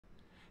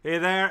Hey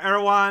there,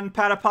 everyone,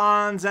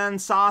 Patapons and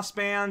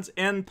saucepans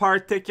in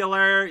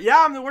particular.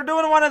 Yeah, we're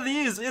doing one of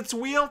these. It's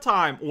wheel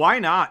time. Why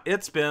not?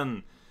 It's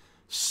been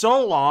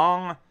so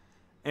long,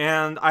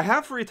 and I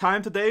have free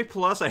time today,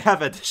 plus I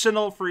have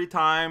additional free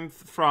time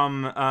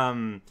from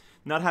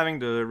not having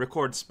to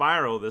record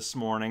Spyro this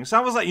morning. So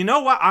I was like, you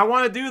know what? I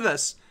want to do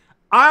this.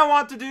 I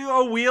want to do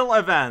a wheel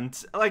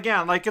event.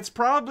 Again, like, it's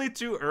probably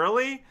too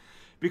early,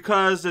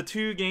 because the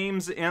two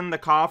games in the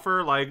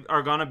coffer, like,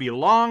 are gonna be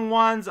long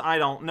ones. I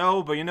don't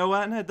know, but you know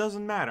what? It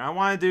doesn't matter. I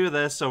want to do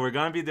this, so we're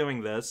gonna be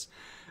doing this.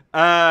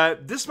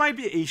 This might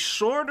be a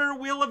shorter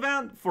wheel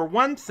event. For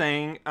one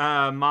thing,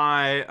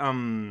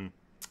 my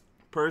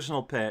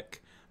personal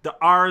pick, the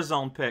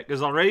R-Zone pick,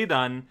 is already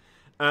done.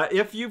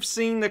 If you've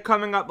seen the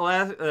coming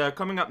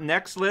up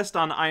next list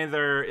on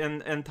either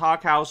in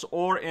Talk House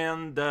or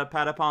in the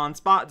Patapon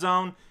Spot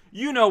Zone,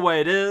 you know what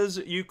it is.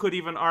 You could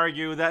even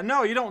argue that,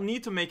 no, you don't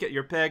need to make it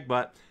your pick,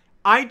 but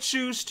I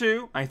choose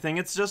to. I think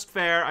it's just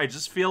fair. I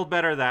just feel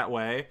better that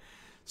way.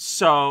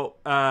 So,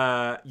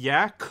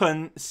 yeah,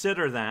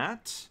 consider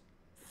that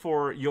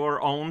for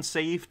your own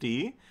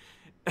safety.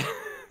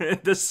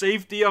 The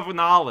safety of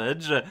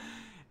knowledge.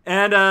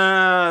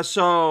 And,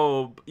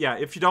 so, yeah,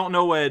 if you don't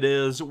know what it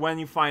is, when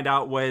you find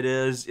out what it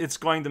is, it's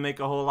going to make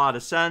a whole lot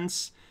of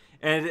sense.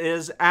 And it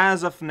is,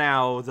 as of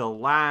now, the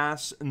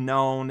last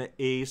known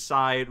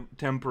A-side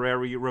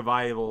temporary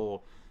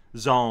revival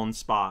zone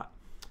spot.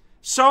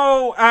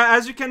 So,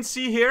 as you can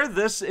see here,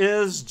 this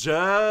is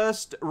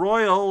just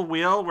Royal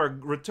Wheel. We're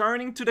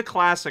returning to the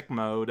classic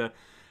mode.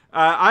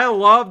 I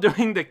loved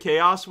doing the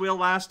Chaos Wheel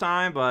last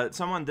time, but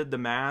someone did the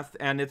math,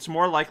 and it's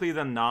more likely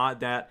than not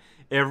that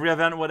every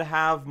event would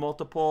have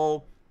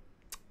multiple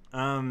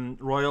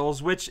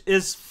Royals, which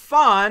is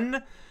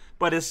fun.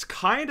 But it's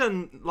kind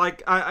of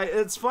like,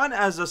 it's fun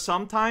as a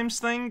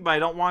sometimes thing, but I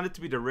don't want it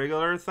to be the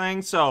regular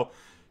thing. So,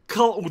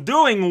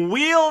 doing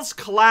Wheels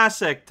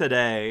Classic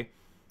today,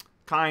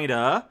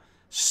 kinda.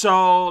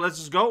 So, let's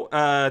just go.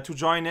 To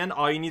join in,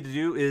 all you need to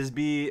do is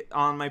be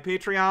on my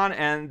Patreon,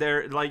 and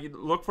there, like,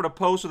 look for the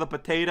post with a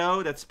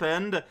potato that's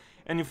pinned,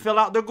 and you fill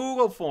out the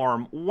Google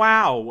form.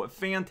 Wow,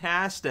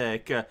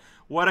 fantastic.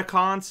 What a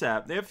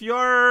concept. If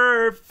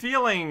you're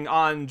feeling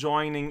on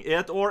joining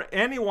it, or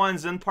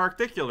anyone's in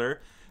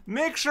particular,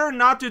 make sure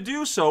not to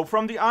do so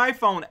from the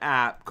iPhone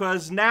app,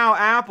 because now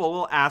Apple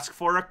will ask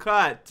for a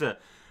cut.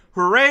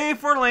 Hooray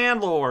for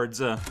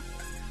landlords.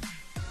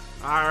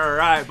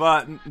 Alright,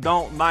 but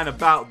don't mind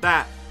about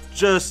that.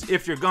 Just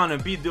if you're gonna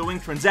be doing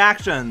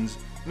transactions,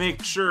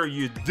 make sure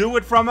you do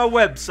it from a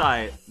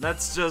website.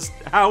 That's just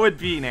how it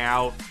be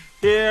now.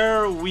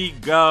 Here we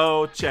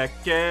go. Check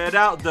it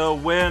out. The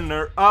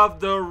winner of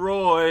the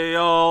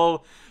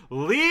Royal,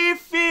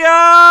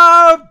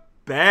 Leafia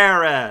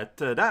Barrett.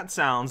 That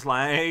sounds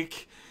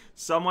like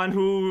someone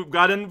who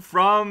got in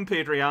from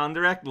Patreon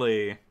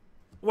directly.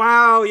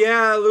 Wow,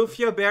 yeah,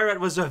 Leafia Barrett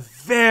was a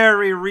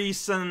very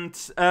recent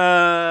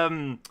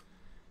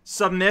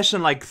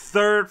submission, like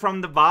third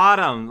from the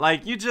bottom.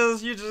 Like, you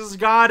just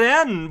got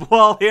in.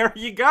 Well, here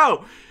you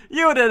go.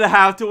 You didn't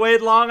have to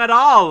wait long at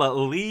all.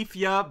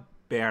 Leafia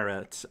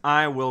Barrett.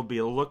 I will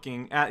be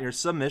looking at your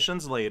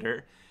submissions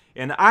later,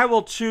 and I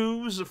will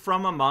choose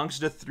from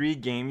amongst the 3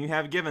 games you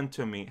have given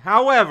to me.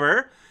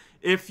 However,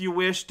 if you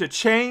wish to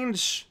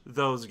change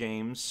those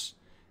games,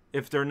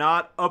 if they're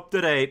not up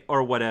to date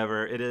or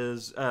whatever, it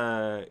is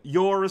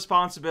your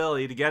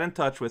responsibility to get in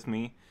touch with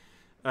me.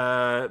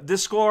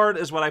 Discord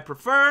is what I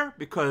prefer,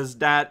 because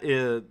that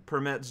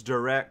permits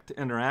direct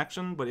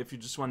interaction, but if you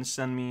just want to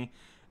send me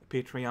a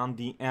Patreon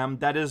DM,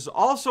 that is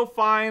also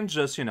fine.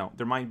 Just, you know,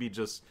 there might be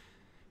just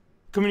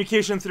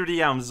communication through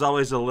DMs is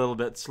always a little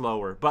bit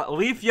slower. But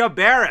Leafia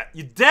Barrett,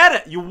 you did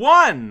it! You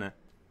won!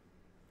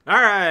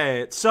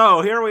 Alright,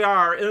 so here we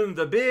are in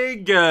the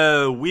big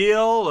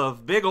wheel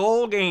of big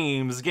old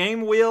games.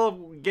 Game wheel,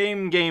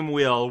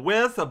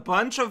 with a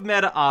bunch of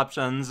meta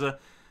options.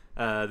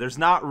 There's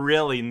not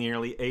really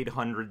nearly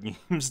 800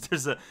 games.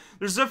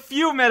 There's a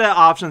few meta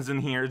options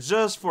in here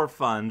just for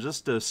fun,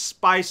 just to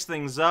spice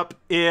things up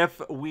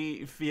if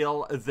we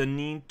feel the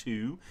need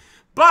to.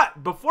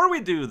 But before we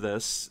do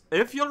this,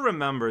 if you'll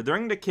remember,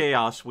 during the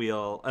Chaos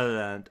Wheel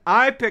event,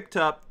 I picked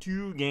up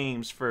 2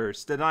 games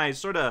first, and I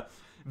sort of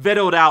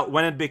vetoed out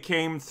when it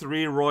became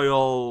 3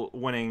 Royal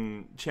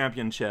winning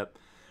championship.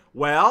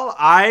 Well,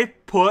 I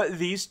put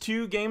these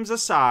 2 games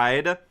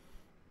aside,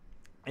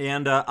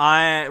 and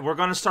we're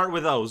going to start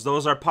with those.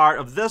 Those are part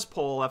of this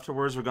poll.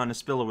 Afterwards, we're going to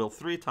spill a wheel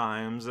 3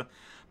 times.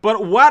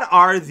 But what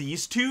are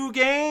these 2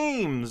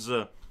 games?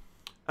 The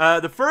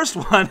first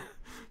one...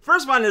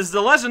 First one is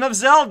The Legend of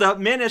Zelda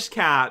Minish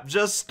Cap,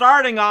 just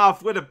starting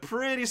off with a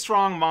pretty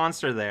strong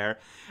monster there.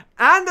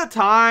 At the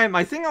time,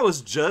 I think I was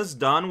just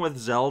done with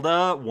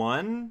Zelda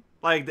 1,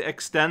 like the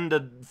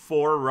extended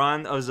 4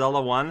 run of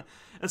Zelda 1.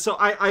 And so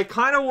I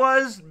kind of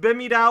was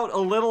bimmied out a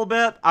little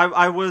bit.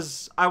 I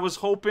was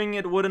hoping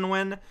it wouldn't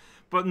win,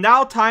 but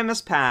now time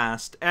has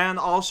passed, and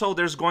also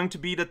there's going to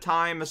be the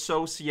time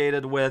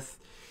associated with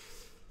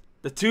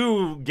the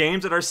two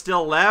games that are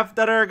still left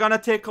that are gonna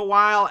take a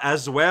while,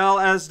 as well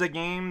as the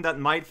game that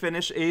might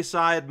finish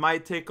A-side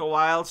might take a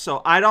while.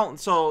 So by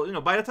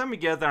the time we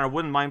get there, I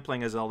wouldn't mind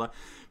playing a Zelda.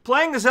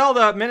 Playing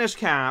Zelda Minish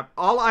Cap,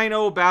 all I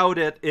know about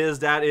it is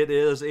that it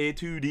is a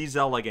 2D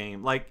Zelda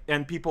game. Like,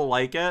 and people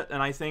like it,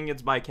 and I think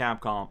it's by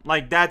Capcom.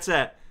 Like, that's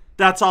it.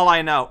 That's all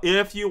I know.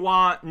 If you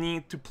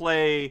need to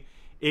play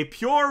a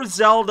pure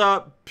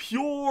Zelda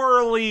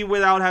purely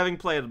without having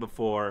played it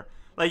before.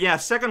 Like, yeah,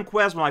 Second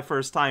Quest was my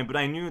first time, but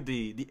I knew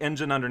the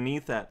engine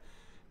underneath it.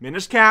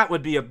 Minish Cap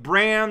would be a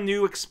brand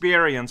new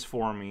experience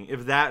for me,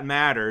 if that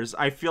matters.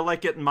 I feel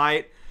like it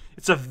might.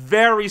 It's a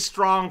very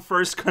strong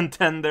first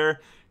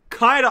contender.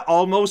 Kind of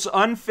almost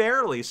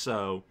unfairly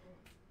so.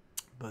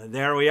 But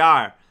there we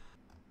are.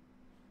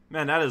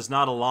 Man, that is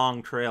not a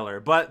long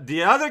trailer. But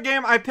the other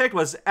game I picked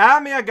was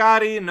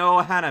Amigari no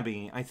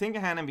Hanabi. I think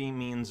Hanabi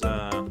means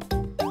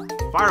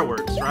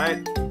fireworks,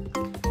 right?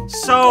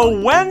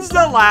 So when's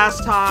the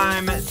last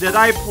time did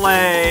I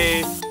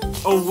play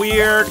a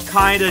weird,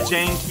 kind of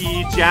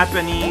janky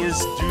Japanese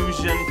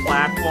Doujin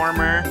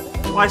platformer?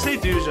 Well, I say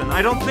Doujin.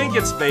 I don't think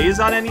it's based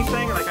on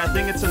anything. Like, I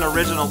think it's an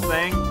original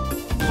thing.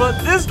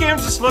 But this game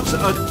just looks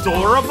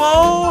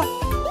adorable.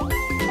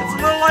 It's a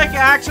little like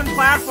action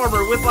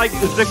platformer with like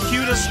the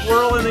cutest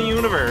squirrel in the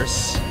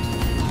universe.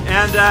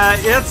 And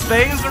it's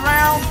based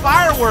around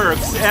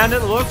fireworks and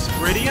it looks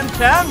pretty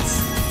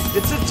intense.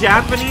 It's a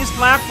Japanese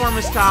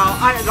platformer style.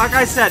 Like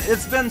I said,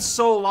 it's been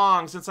so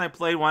long since I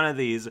played one of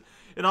these.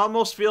 It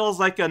almost feels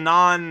like a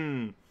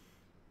non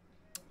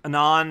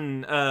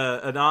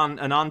Toho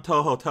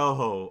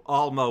Toho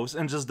almost,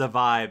 and just the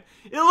vibe.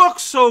 It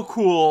looks so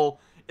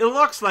cool. It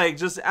looks like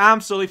just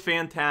absolutely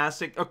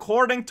fantastic.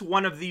 According to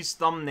one of these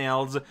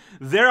thumbnails,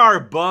 there are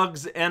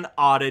bugs and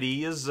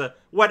oddities.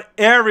 What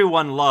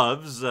everyone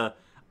loves.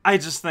 I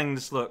just think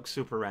this looks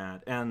super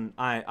rad, and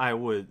I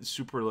would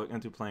super look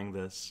into playing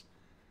this.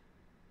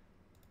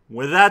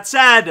 With that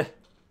said,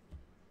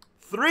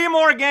 3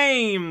 more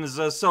games.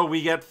 So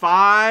we get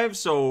 5.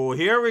 So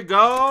here we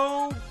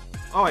go.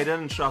 Oh, I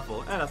didn't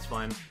shuffle. That's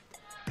fine.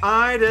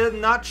 I did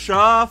not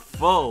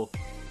shuffle.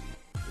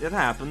 It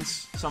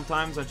happens.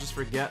 Sometimes I just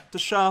forget to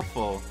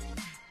shuffle.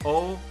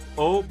 Oh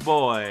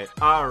boy.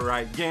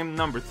 Alright, game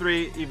number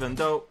 3, even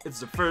though it's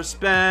the first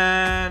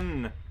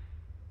spin.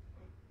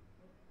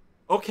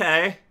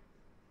 Okay.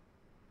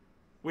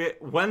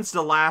 Wait, when's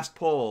the last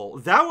poll?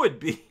 That would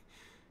be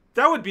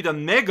the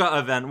mega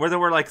event where there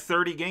were like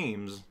 30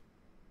 games.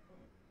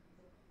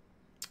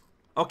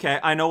 Okay,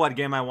 I know what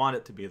game I want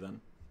it to be then.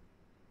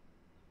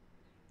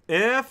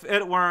 If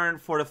it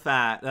weren't for the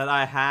fact that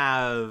I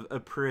have a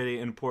pretty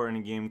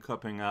important game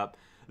coming up,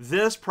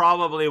 this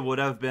probably would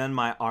have been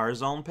my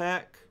R-Zone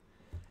pick.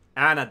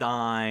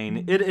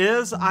 Anodyne. It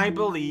is, I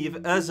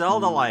believe, a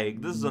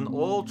Zelda-like. This is an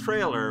old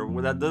trailer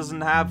that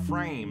doesn't have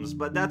frames,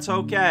 but that's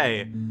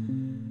okay.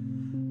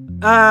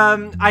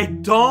 I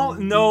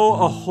don't know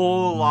a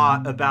whole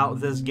lot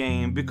about this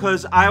game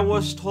because I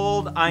was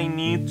told I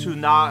need to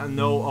not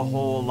know a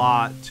whole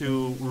lot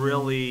to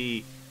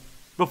really...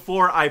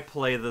 before I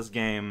play this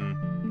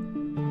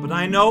game. But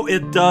I know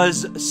it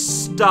does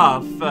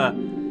stuff,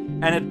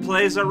 and it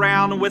plays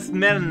around with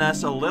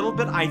meta-ness a little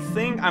bit, I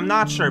think. I'm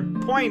not sure.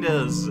 Point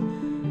is,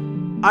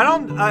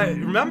 I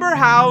remember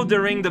how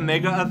during the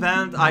mega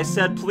event I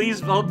said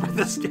please vote for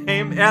this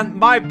game, and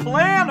my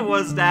plan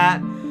was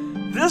that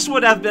this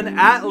would have been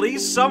at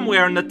least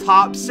somewhere in the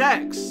top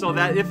 6, so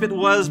that if it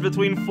was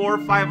between 4,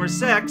 5, or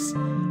 6,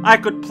 I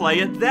could play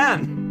it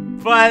then.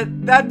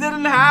 But that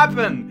didn't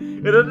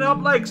happen. It ended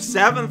up like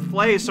 7th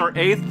place or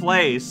 8th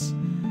place.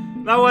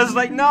 And I was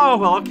like, no,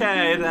 well,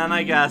 okay, then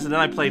I guess. And then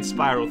I played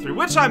Spiral 3,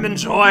 which I'm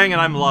enjoying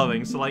and I'm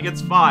loving, so like,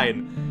 it's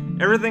fine.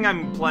 Everything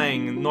I'm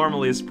playing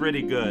normally is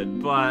pretty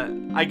good, but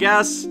I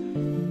guess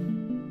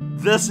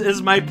this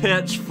is my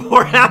pitch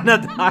for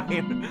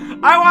Anodyne.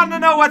 I want to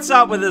know what's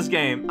up with this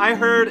game. I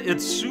heard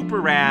it's super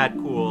rad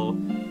cool.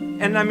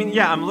 And I mean,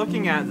 yeah, I'm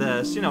looking at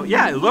this, you know,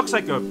 yeah, it looks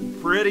like a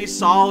pretty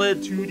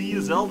solid 2D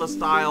Zelda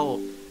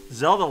style,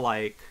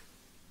 Zelda-like.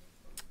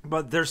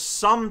 But there's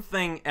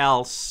something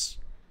else,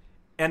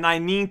 and I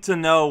need to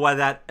know what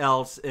that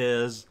else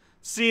is.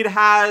 See, it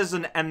has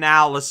an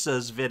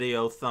analysis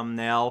video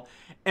thumbnail,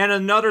 and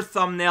another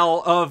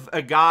thumbnail of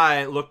a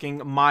guy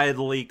looking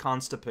mildly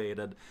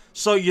constipated.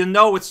 So you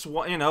know it's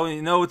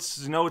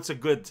it's a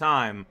good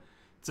time.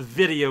 It's a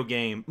video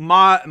game.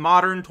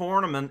 Modern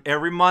tournament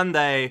every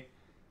Monday,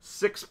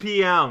 6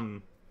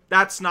 p.m.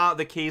 That's not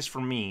the case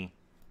for me.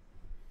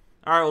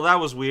 Alright, well that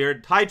was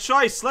weird. High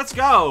choice, let's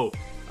go!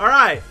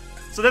 Alright,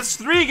 so that's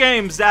 3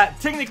 games that,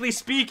 technically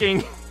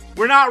speaking,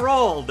 were not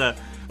rolled.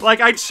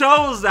 Like, I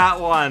chose that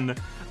one.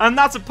 I'm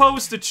not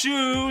supposed to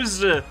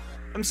choose.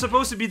 I'm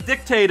supposed to be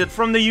dictated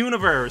from the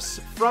universe.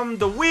 From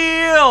the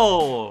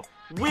wheel!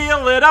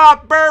 Wheel it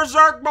up,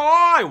 Berserk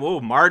boy! Whoa,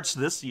 March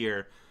this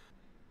year.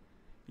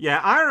 Yeah,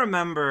 I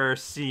remember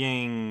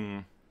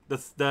seeing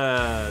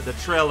the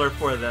trailer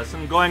for this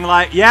and going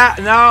like, yeah,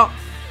 no,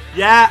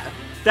 yeah,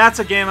 that's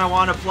a game I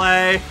want to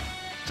play.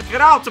 Check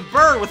it out, it's a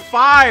bird with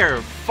fire.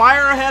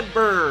 Firehead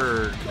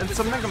bird. And it's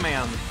a Mega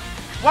Man.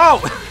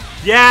 Whoa!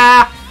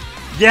 Yeah!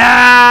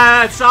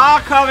 Yeah! It's all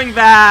coming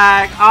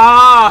back.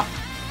 Ah!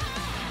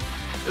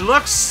 It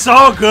looks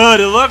so good.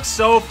 It looks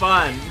so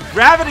fun.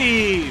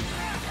 Gravity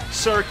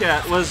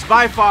Circuit was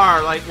by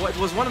far, like, what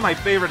was one of my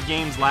favorite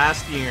games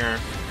last year.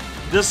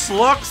 This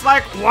looks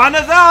like one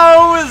of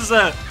those!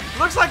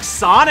 Looks like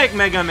Sonic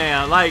Mega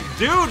Man. Like,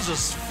 dude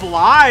just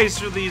flies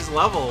through these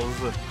levels.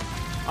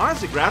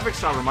 Honestly, graphic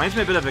style reminds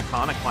me a bit of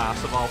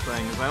Iconoclast of all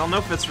things. I don't know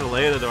if it's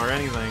related or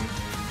anything.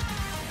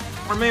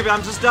 Or maybe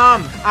I'm just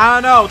dumb. I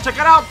don't know. Check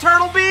it out,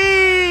 Turtle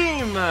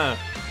Beam! And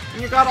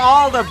you got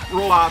all the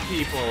robot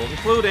people,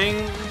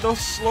 including the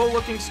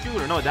slow-looking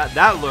scooter. No,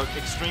 that looked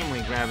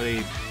extremely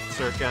Gravity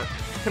Circuit.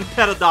 Can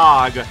pet a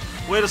dog.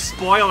 Way to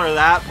spoiler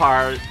that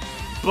part,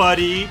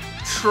 buddy.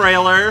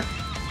 Trailer.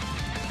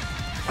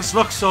 This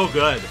looks so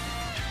good.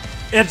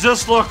 It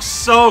just looks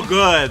so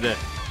good.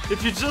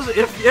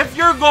 If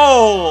your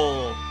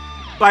goal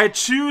by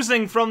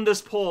choosing from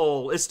this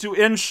poll is to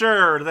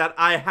ensure that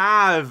I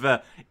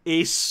have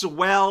a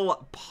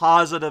swell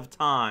positive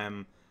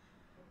time,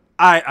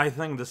 I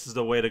think this is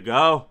the way to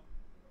go.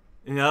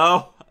 You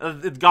know,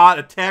 it got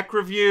a tech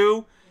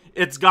review.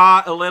 It's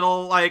got a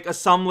little, like,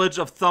 assemblage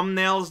of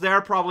thumbnails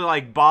there, probably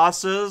like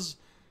bosses.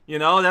 You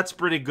know, that's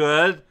pretty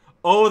good.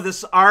 Oh,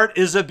 this art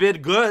is a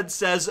bit good,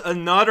 says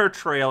another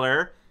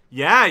trailer.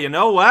 Yeah, you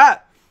know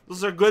what?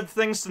 Those are good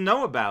things to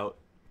know about.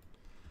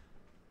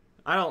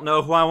 I don't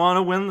know who I want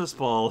to win this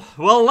poll.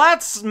 Well,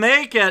 let's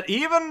make it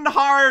even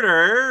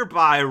harder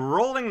by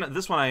rolling...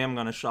 This one I am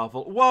going to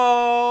shuffle.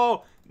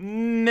 Whoa!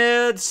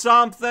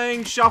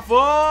 Mid-something shuffle!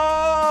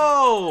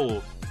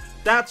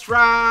 That's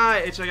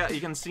right! You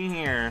can see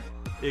here.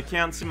 You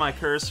can't see my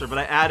cursor, but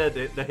I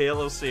added the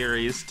Halo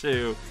series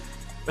to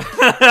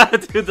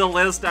the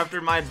list after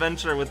my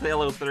adventure with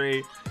Halo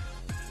 3.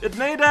 It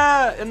made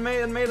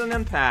an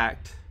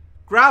impact.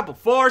 Grapple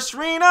Force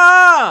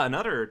Arena!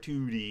 Another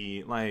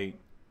 2D, like,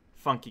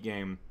 funky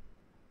game.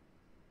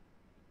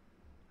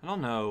 I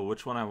don't know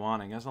which one I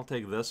want. I guess I'll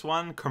take this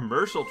one.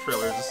 Commercial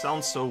trailer. This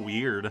sounds so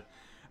weird.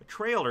 A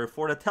trailer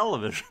for the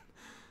television.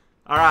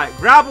 Alright,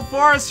 Grapple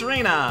Force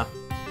Arena.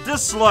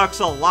 This looks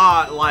a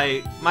lot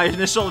like... My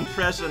initial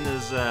impression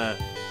is,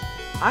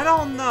 I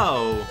don't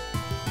know.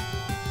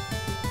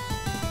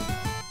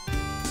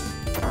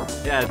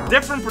 Yeah,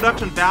 different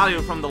production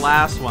value from the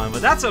last one,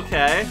 but that's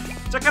okay.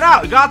 Check it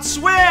out, we got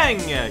swing!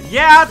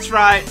 Yeah, that's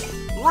right.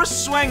 We're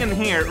swinging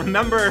here.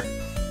 Remember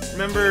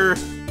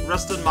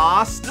Rusted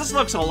Moss? This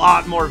looks a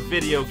lot more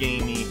video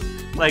gamey.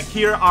 Like,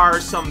 here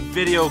are some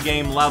video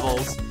game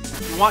levels.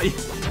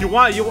 You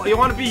want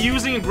to be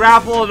using a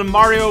grapple in a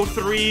Mario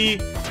 3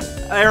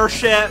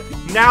 airship?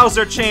 Now's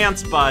their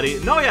chance, buddy.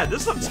 No, yeah,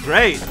 this looks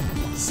great.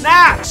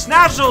 Snatch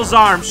those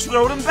arms,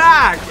 throw them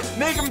back,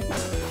 make them.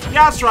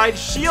 Yeah, that's right.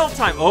 Shield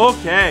time.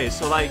 Okay,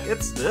 so like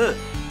it's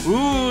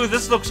ooh,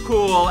 this looks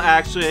cool.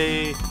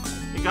 Actually,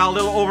 you got a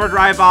little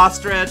overdrive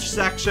ostrich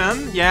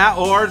section. Yeah,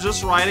 or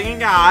just riding a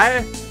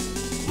guy.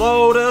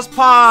 Lotus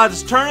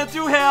pods, turn it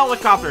to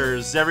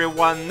helicopters.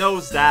 Everyone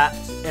knows that.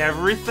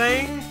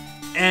 Everything,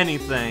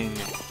 anything.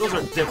 Those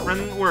are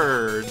different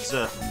words.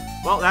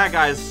 Well, that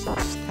guy's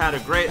just had a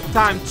great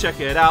time.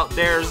 Check it out.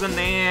 There's an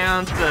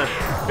ant.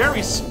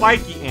 Very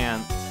spiky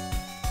ant.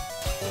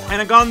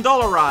 And a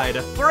gondola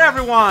ride for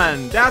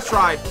everyone. That's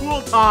right.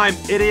 Pool time,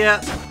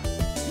 idiot.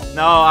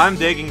 No, I'm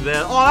digging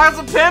this. Oh, that's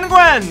a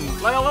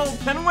penguin. Like a little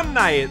penguin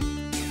knight.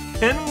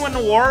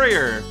 Penguin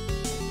warrior.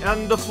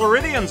 And the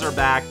Floridians are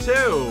back,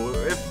 too.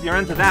 If you're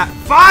into that.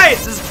 Fight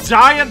this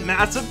giant,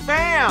 massive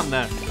fan.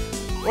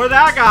 Or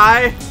that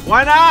guy.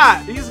 Why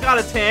not? He's got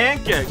a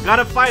tank.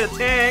 Gotta fight a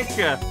tank.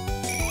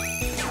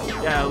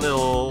 Yeah, a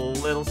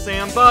little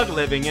sand bug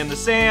living in the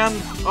sand.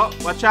 Oh,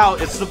 watch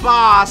out. It's the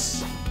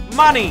boss.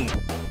 Money.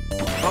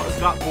 Oh, it's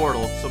got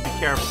portal, so be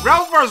careful.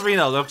 Grapple Force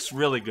Arena looks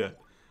really good.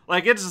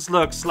 Like, it just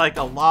looks like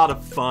a lot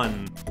of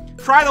fun.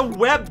 Try the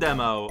web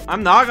demo.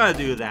 I'm not gonna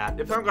do that.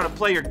 If I'm gonna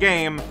play your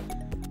game,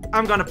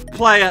 I'm gonna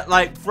play it,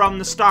 like, from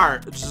the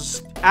start. It's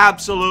just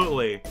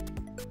absolutely.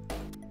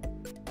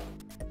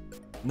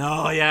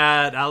 No,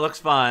 yeah, that looks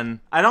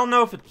fun. I don't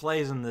know if it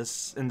plays in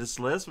this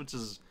list, which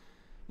is,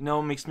 you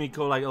know, makes me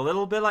go, like, a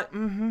little bit like,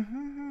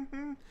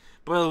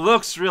 but it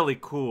looks really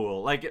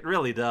cool. Like, it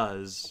really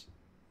does.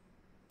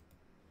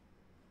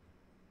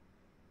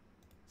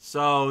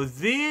 So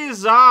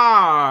these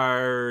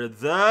are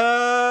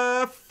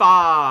the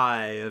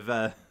 5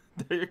 that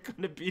you're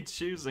going to be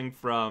choosing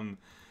from.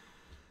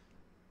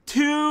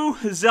 2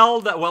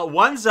 Zelda, well,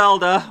 one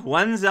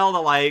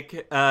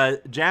Zelda-like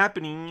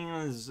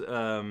Japanese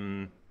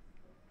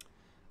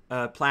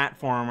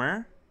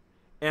platformer,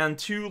 and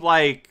 2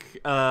 like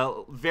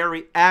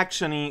very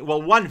actiony,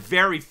 well, 1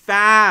 very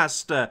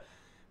fast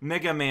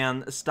Mega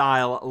Man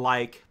style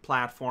like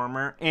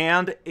platformer,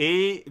 and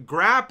a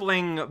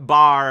grappling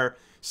bar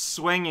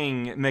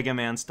swinging Mega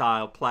Man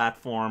style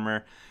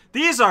platformer.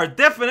 These are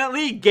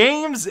definitely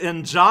games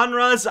and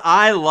genres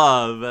I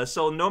love.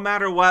 So no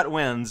matter what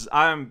wins,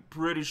 I'm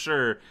pretty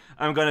sure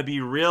I'm going to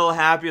be real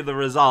happy with the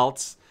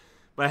results.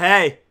 But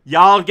hey,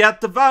 y'all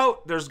get to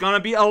vote. There's going to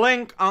be a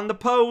link on the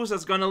post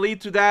that's going to lead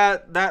to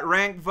that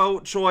ranked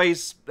vote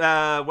choice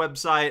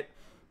website.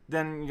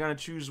 Then you're going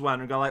to choose one.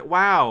 You're going to like,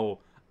 wow,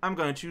 I'm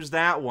going to choose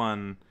that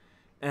one.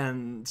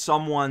 And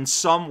someone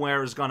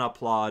somewhere is going to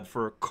applaud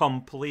for a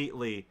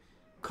completely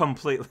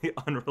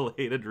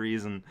unrelated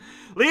reason.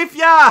 Leaf,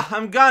 yeah,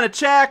 I'm gonna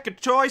check your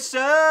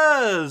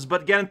choices,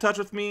 but get in touch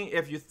with me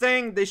if you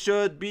think they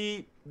should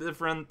be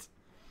different.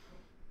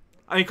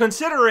 I mean,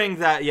 considering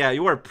that, yeah,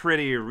 you are a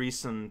pretty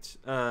recent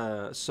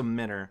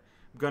submitter,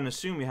 I'm gonna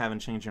assume you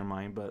haven't changed your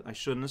mind, but I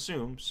shouldn't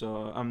assume,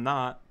 so I'm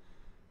not.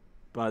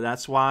 But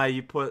that's why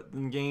you put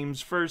the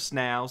games first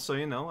now, so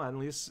you know, at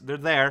least they're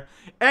there.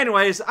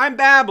 Anyways, I'm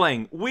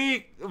babbling.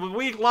 Week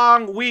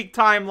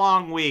time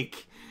long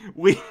week.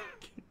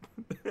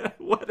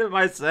 What am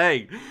I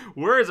saying?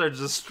 Words are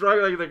just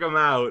struggling to come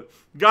out.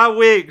 Got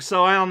weak,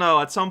 so I don't know.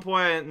 At some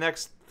point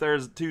next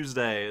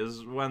Tuesday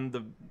is when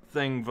the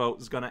thing vote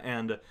is gonna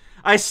end.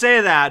 I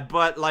say that,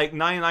 but like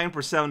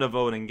 99% of the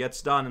voting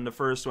gets done in the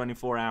first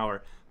 24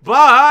 hours.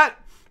 But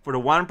for the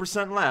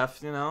 1%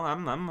 left, you know,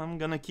 I'm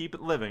gonna keep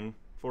it living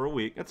for a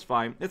week. It's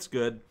fine. It's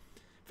good.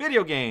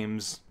 Video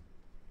games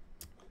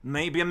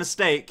may be a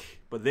mistake,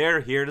 but they're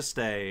here to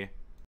stay.